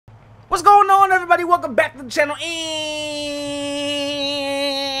What's going on, everybody? Welcome back to the channel. And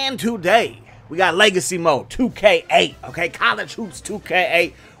today we got legacy mode 2K8, okay? College hoops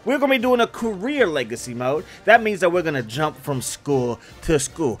 2K8. We're gonna be doing a career legacy mode. That means that we're gonna jump from school to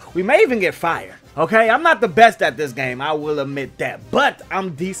school. We may even get fired, okay? I'm not the best at this game, I will admit that, but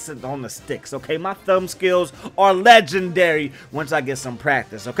I'm decent on the sticks, okay? My thumb skills are legendary once I get some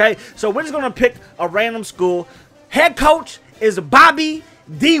practice, okay? So we're just gonna pick a random school. Head coach is Bobby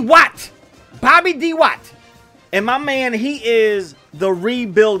D. Watt. Bobby D. Watt. And my man, he is the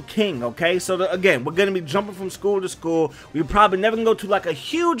rebuild king, okay? So, again, we're going to be jumping from school to school. We're probably never going to go to, like, a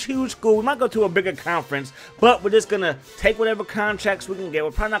huge school. We might go to a bigger conference, but we're just going to take whatever contracts we can get.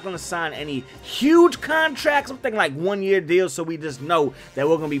 We're probably not going to sign any huge contracts. I'm thinking, like, one-year deals, so we just know that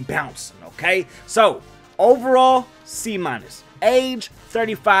we're going to be bouncing, okay? So, overall, C-. Age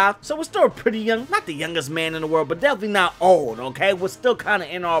 35, so we're still pretty young. Not the youngest man in the world, but definitely not old, okay? We're still kind of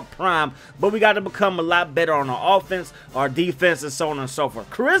in our prime, but we got to become a lot better on our offense, our defense, and so on and so forth.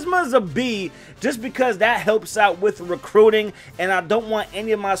 Charisma is a B, just because that helps out with recruiting, and I don't want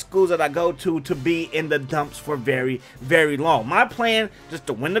any of my schools that I go to be in the dumps for very, very long. My plan, just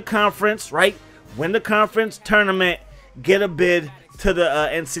to win the conference, right? Win the conference tournament, get a bid to the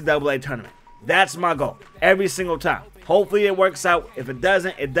NCAA tournament. That's my goal, every single time. Hopefully it works out. If it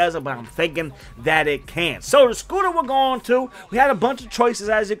doesn't, it doesn't, but I'm thinking that it can. So the school that we're going to, we had a bunch of choices,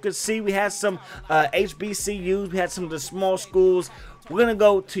 as you can see. We had some HBCUs. We had some of the small schools. We're going to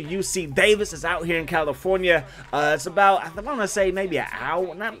go to UC Davis. It's out here in California. It's about, I want to say maybe an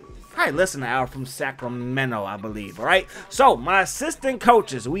hour, probably less than an hour from Sacramento, I believe, all right? So, my assistant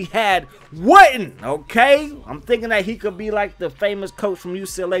coaches, we had Wooden, okay? I'm thinking that he could be like the famous coach from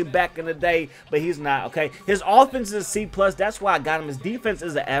UCLA back in the day, but he's not, okay? His offense is a C+, that's why I got him. His defense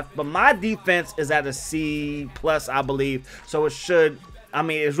is an F, but my defense is at a C+, I believe, so it should, I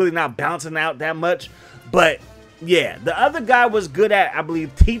mean, it's really not bouncing out that much, but yeah, the other guy was good at, I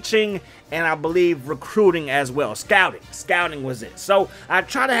believe, teaching and I believe recruiting as well. Scouting was it. So I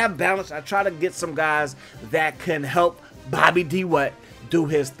try to have balance. I try to get some guys that can help Bobby D. Watt do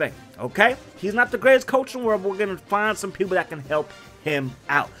his thing, okay? He's not the greatest coach in the world, but we're going to find some people that can help him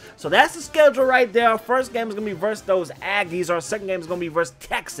out. So that's the schedule right there. Our first game is going to be versus those Aggies. Our second game is going to be versus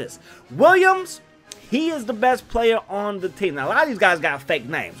Texas. Williams, he is the best player on the team. Now, a lot of these guys got fake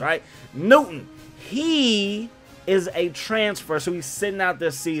names, right? Newton, he is a transfer, so he's sitting out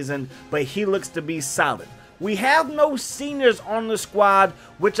this season, but he looks to be solid. We have no seniors on the squad,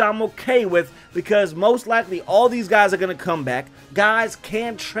 which I'm okay with, because most likely all these guys are going to come back. Guys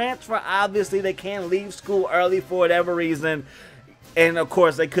can transfer, obviously. They can leave school early for whatever reason, and of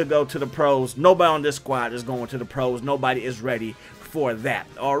course they could go to the pros. Nobody on this squad is going to the pros. Nobody is ready for that,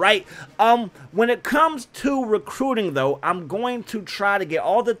 all right? When it comes to recruiting, though, I'm going to try to get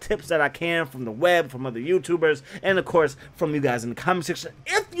all the tips that I can from the web, from other YouTubers, and of course from you guys in the comment section,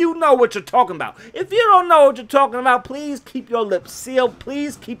 if you know what you're talking about. If you don't know what you're talking about, please keep your lips sealed.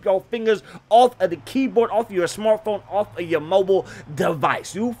 Please keep your fingers off of the keyboard, off of your smartphone, off of your mobile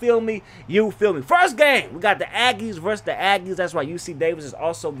device. You feel me? You feel me? First game, we got the Aggies versus the Aggies. That's why UC Davis is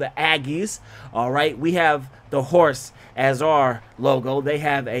also the Aggies, all right? We have the horse as our logo. They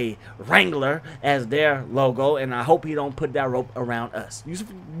have a Wrangler as their logo, and I hope he don't put that rope around us.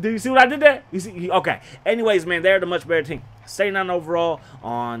 Do you see what I did there? You see? Okay. Anyways, man, they're the much better team. 79 overall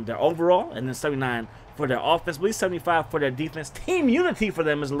on their overall, and then 79 for their offense, but 75 for their defense. Team unity for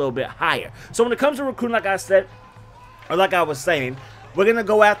them is a little bit higher. So when it comes to recruiting, like I said, or like I was saying, we're going to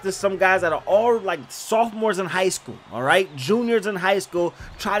go after some guys that are all like sophomores in high school, all right? Juniors in high school,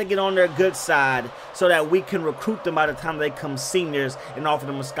 try to get on their good side so that we can recruit them by the time they come seniors and offer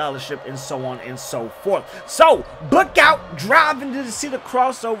them a scholarship and so on and so forth. So, book out, drive into to see the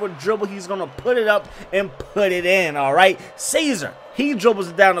crossover dribble. He's going to put it up and put it in, all right? Caesar, he dribbles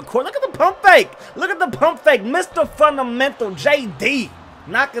it down the court. Look at the pump fake. Look at the pump fake. Mr. Fundamental, JD.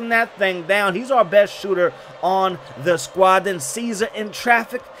 Knocking that thing down. He's our best shooter on the squad. Then Caesar in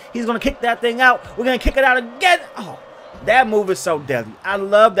traffic. He's going to kick that thing out. We're going to kick it out again. Oh, that move is so deadly. I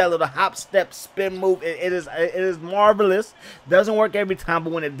love that little hop, step, spin move. It is marvelous. Doesn't work every time,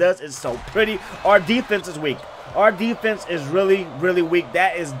 but when it does, it's so pretty. Our defense is weak. Our defense is really, really weak.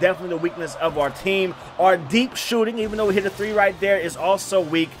 That is definitely the weakness of our team. Our deep shooting, even though we hit a 3 right there, is also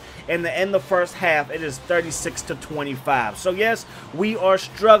weak. In the first half, it is 36-25. So yes, we are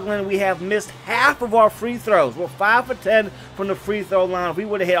struggling. We have missed half of our free throws. We're 5 for 10 from the free throw line. If we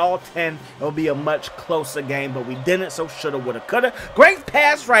would have hit all 10, it would be a much closer game, but we didn't, so shoulda, woulda, coulda. Great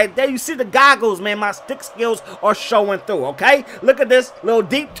pass right there. You see the goggles, man. My stick skills are showing through, okay? Look at this little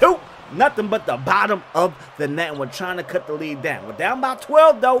deep two. nothing but the bottom of the net, and we're trying to cut the lead down. We're down by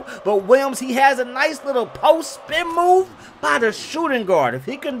 12 though, but Williams, he has a nice little post spin move by the shooting guard. If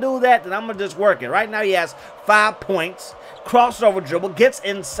he can do that, then I'm gonna just work it. Right now he has 5 points, crossover dribble, gets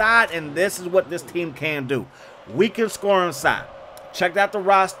inside, and this is what this team can do. We can score inside. Checked out the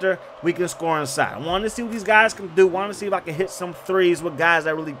roster. We can score inside. I wanted to see what these guys can do. Wanted to see if I can hit some threes with guys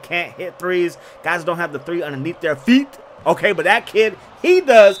that really can't hit threes. Guys don't have the three underneath their feet. Okay, but that kid, he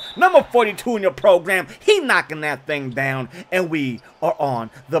does. Number 42 in your program, he knocking that thing down. And we are on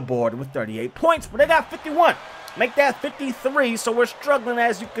the board with 38 points. But they got 51. Make that 53, so we're struggling,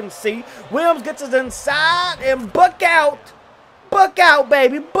 as you can see. Williams gets us inside and book out. Book out,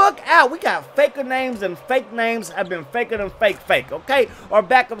 baby. Book out. We got faker names, and fake names have been faker than fake, okay? Our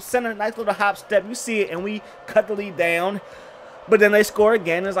backup center, nice little hop step. You see it, and we cut the lead down. But then they score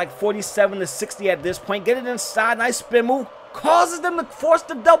again. It's like 47-60 at this point. Get it inside. Nice spin move. Causes them to force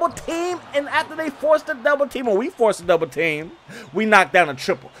the double team. And after they force the double team, or we force the double team, we knock down a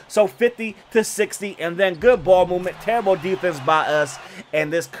triple. So 50-60. And then good ball movement. Terrible defense by us.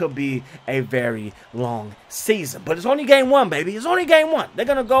 And this could be a very long season. But it's only game one, baby. It's only game one. They're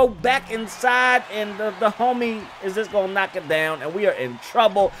going to go back inside. And the homie is just going to knock it down. And we are in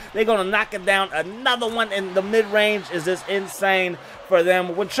trouble. They're going to knock it down. Another one in the mid-range is just insane for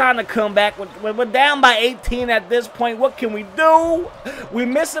them. We're trying to come back. We're down by 18 at this point. What can we do? We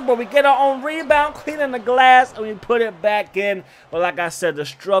miss it, but we get our own rebound, cleaning the glass, and we put it back in. But like I said, the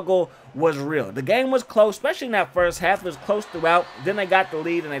struggle was real. The game was close, especially in that first half. It was close throughout. Then they got the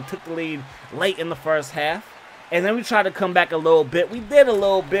lead, and they took the lead late in the first half. And then we tried to come back a little bit. We did a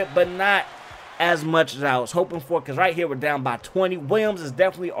little bit, but not as much as I was hoping for, because right here we're down by 20. Williams is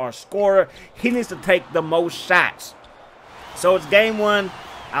definitely our scorer. He needs to take the most shots. So it's game one.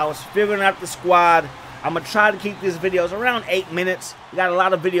 I was figuring out the squad. I'm going to try to keep these videos around 8 minutes. We got a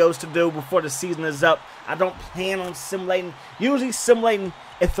lot of videos to do before the season is up. I don't plan on simulating. Usually simulating,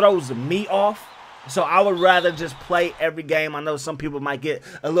 it throws me off. So I would rather just play every game. I know some people might get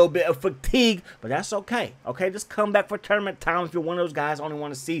a little bit of fatigue, but that's okay. Okay, just come back for tournament time if you're one of those guys only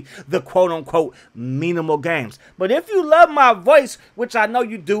want to see the quote-unquote minimal games. But if you love my voice, which I know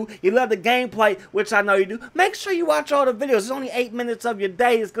you do, you love the gameplay, which I know you do, make sure you watch all the videos. It's only 8 minutes of your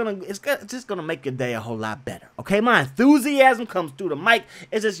day. It's just gonna make your day a whole lot better. Okay, my enthusiasm comes through the mic.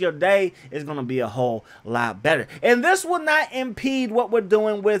 It's just your day is gonna be a whole lot better. And this will not impede what we're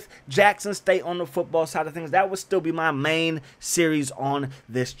doing with Jackson State on the football side of things. That would still be my main series on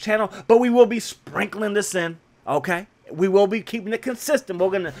this channel, but we will be sprinkling this in, okay? We will be keeping it consistent. We're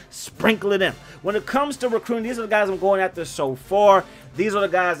going to sprinkle it in. When it comes to recruiting, these are the guys I'm going after so far. These are the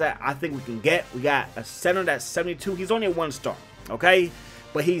guys that I think we can get. We got a center that's 72. He's only a 1-star, okay?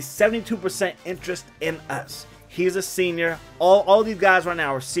 But he's 72% interest in us. He's a senior. All these guys right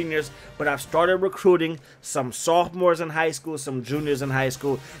now are seniors, but I've started recruiting some sophomores in high school, some juniors in high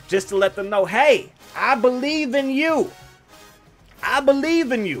school, just to let them know, hey, I believe in you. I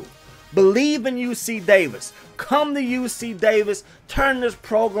believe in you. Believe in UC Davis. Come to UC Davis. Turn this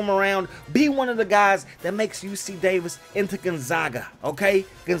program around. Be one of the guys that makes UC Davis into Gonzaga, okay?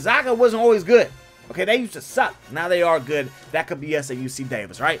 Gonzaga wasn't always good. Okay, they used to suck. Now they are good. That could be us at UC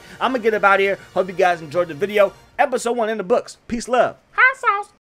Davis, right? I'm going to get up out of here. Hope you guys enjoyed the video. Episode 1 in the books. Peace, love. Hot sauce.